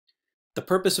The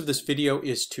purpose of this video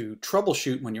is to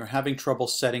troubleshoot when you're having trouble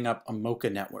setting up a MoCA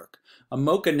network. A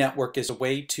MoCA network is a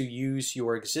way to use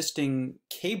your existing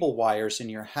cable wires in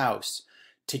your house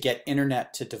to get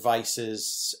internet to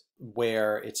devices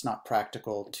where it's not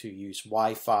practical to use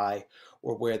Wi-Fi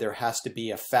or where there has to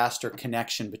be a faster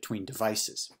connection between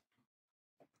devices.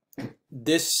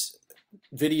 This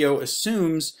video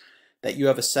assumes that you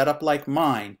have a setup like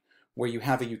mine where you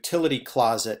have a utility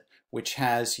closet which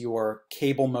has your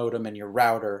cable modem and your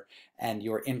router and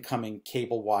your incoming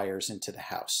cable wires into the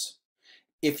house.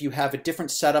 If you have a different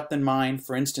setup than mine,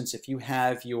 for instance, if you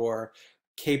have your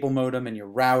cable modem and your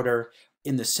router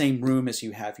in the same room as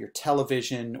you have your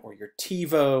television or your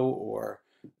Tivo or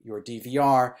your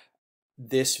DVR,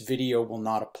 this video will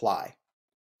not apply.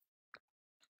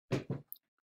 The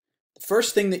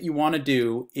first thing that you want to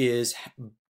do is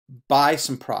buy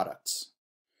some products.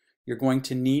 You're going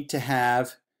to need to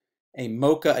have a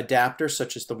MoCA adapter,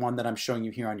 such as the one that I'm showing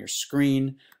you here on your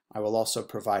screen. I will also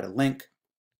provide a link.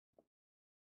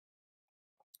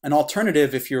 An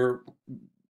alternative, if you're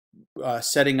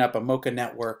setting up a MoCA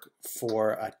network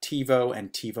for a Tivo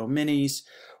and Tivo Minis,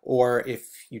 or if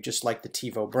you just like the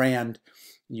Tivo brand,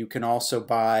 you can also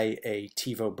buy a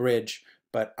Tivo bridge,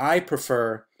 but I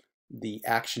prefer the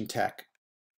Action Tech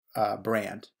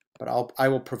brand. But I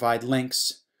will provide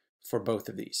links for both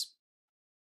of these.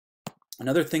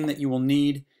 Another thing that you will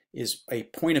need is a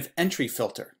point of entry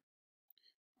filter.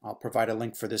 I'll provide a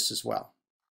link for this as well.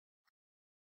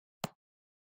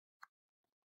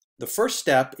 The first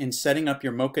step in setting up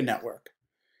your MoCA network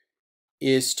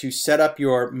is to set up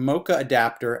your MoCA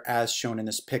adapter as shown in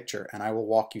this picture, and I will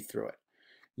walk you through it.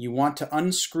 You want to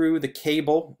unscrew the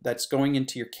cable that's going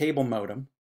into your cable modem,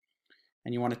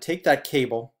 and you want to take that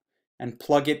cable and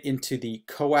plug it into the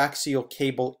coaxial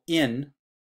cable in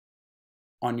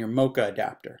on your MoCA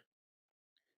adapter.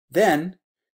 Then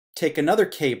take another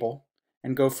cable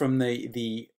and go from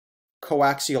the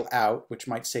coaxial out, which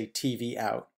might say TV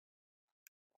out,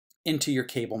 into your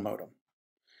cable modem.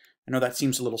 I know that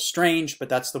seems a little strange, but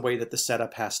that's the way that the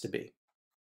setup has to be.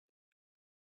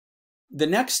 The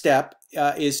next step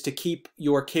is to keep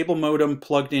your cable modem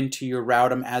plugged into your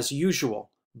router as usual,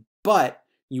 but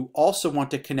you also want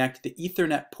to connect the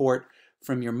Ethernet port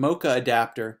from your MoCA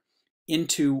adapter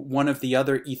into one of the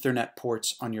other Ethernet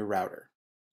ports on your router.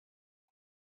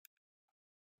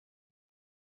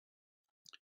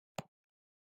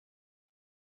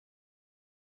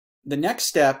 The next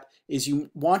step is you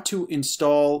want to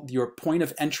install your point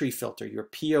of entry filter, your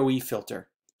PoE filter,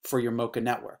 for your MoCA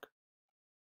network.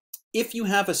 If you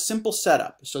have a simple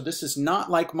setup, so this is not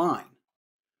like mine,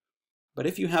 but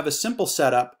if you have a simple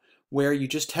setup where you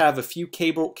just have a few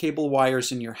cable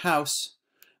wires in your house,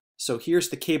 so here's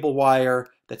the cable wire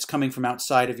that's coming from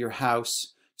outside of your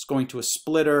house. It's going to a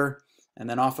splitter, and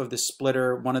then off of this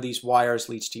splitter, one of these wires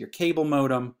leads to your cable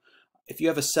modem. If you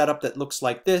have a setup that looks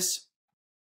like this,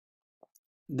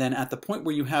 then at the point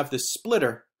where you have this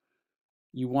splitter,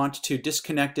 you want to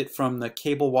disconnect it from the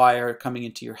cable wire coming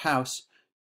into your house,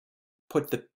 put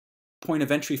the point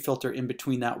of entry filter in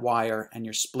between that wire and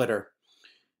your splitter,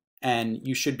 and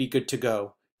you should be good to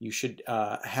go. You should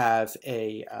have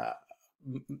a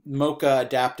MoCA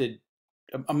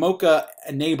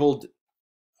enabled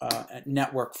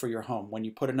network for your home. When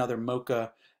you put another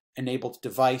MoCA enabled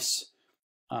device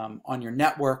on your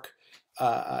network,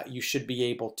 you should be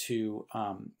able to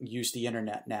use the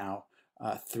internet now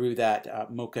through that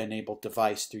MoCA enabled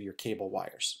device through your cable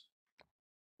wires.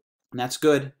 And that's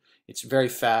good. It's very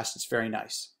fast. It's very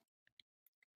nice.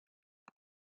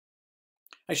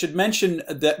 I should mention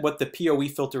that what the PoE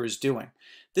filter is doing.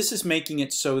 This is making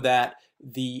it so that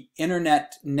the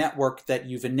internet network that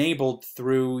you've enabled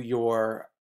through your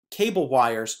cable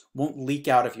wires won't leak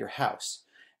out of your house,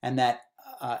 and that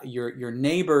your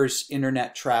neighbor's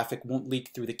internet traffic won't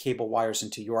leak through the cable wires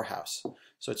into your house.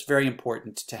 So it's very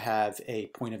important to have a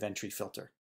point of entry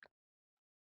filter.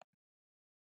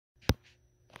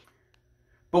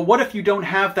 But what if you don't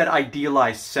have that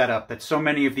idealized setup that so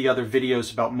many of the other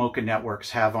videos about MoCA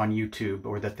networks have on YouTube,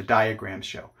 or that the diagrams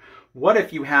show? What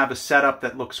if you have a setup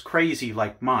that looks crazy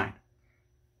like mine?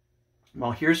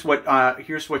 Well, here's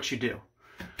what you do.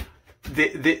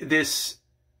 This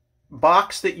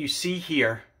box that you see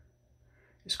here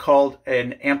is called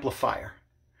an amplifier.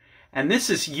 And this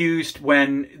is used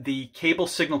when the cable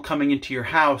signal coming into your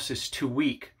house is too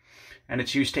weak, and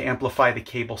it's used to amplify the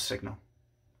cable signal.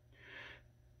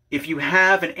 If you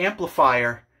have an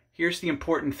amplifier, here's the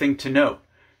important thing to note.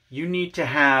 You need to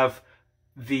have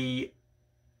the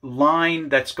line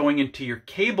that's going into your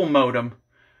cable modem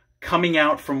coming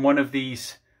out from one of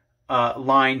these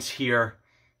lines here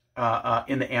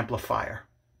in the amplifier.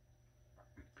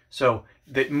 So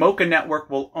the moca network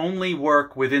will only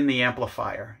work within the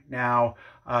amplifier. Now,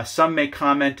 some may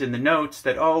comment in the notes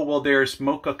that, oh, well, there's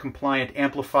moca compliant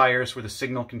amplifiers where the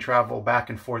signal can travel back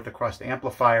and forth across the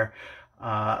amplifier.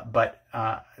 But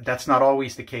that's not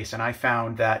always the case. And I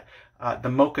found that the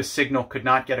moca signal could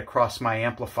not get across my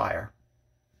amplifier,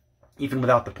 even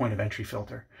without the point of entry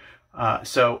filter.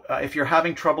 So if you're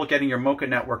having trouble getting your moca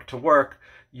network to work,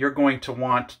 you're going to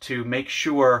want to make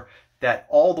sure that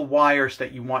all the wires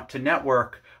that you want to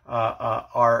network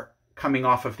are coming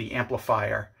off of the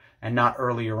amplifier and not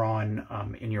earlier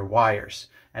on in your wires.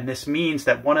 And this means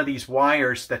that one of these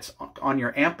wires that's on your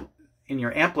in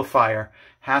your amplifier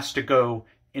has to go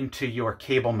into your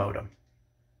cable modem.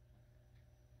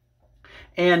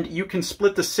 And you can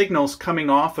split the signals coming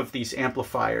off of these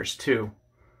amplifiers too.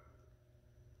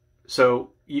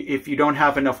 So if you don't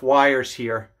have enough wires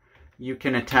here, you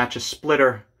can attach a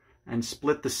splitter and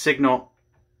split the signal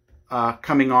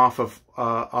coming off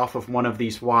of one of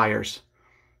these wires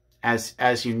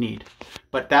as you need.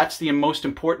 But that's the most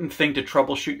important thing to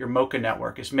troubleshoot your moca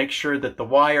network, is make sure that the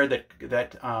wire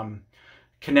that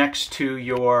connects to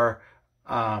your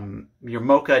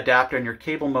moca adapter and your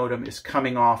cable modem is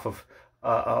coming off of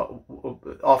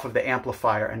the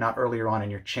amplifier and not earlier on in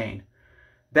your chain.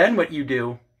 Then what you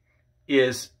do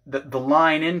is the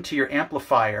line into your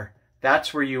amplifier,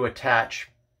 that's where you attach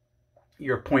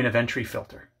your point of entry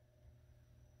filter.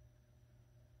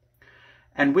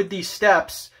 And with these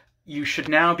steps, you should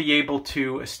now be able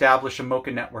to establish a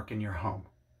moca network in your home.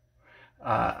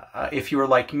 If you were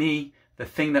like me, the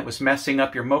thing that was messing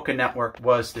up your moca network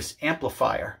was this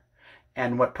amplifier.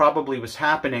 And what probably was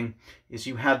happening is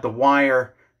you had the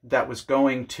wire that was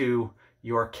going to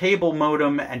your cable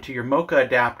modem and to your moca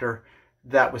adapter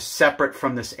that was separate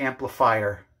from this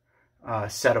amplifier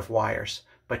set of wires.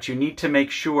 But you need to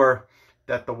make sure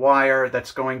that the wire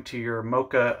that's going to your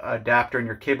moca adapter and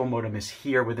your cable modem is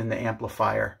here within the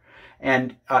amplifier.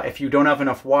 And if you don't have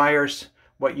enough wires,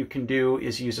 what you can do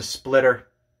is use a splitter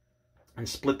and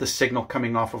split the signal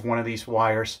coming off of one of these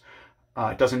wires,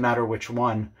 it doesn't matter which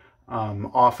one,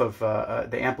 off of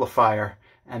the amplifier,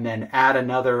 and then add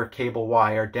another cable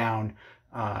wire down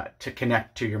to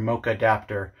connect to your moca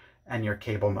adapter and your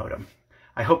cable modem.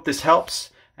 I hope this helps,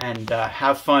 and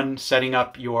have fun setting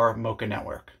up your moca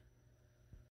network.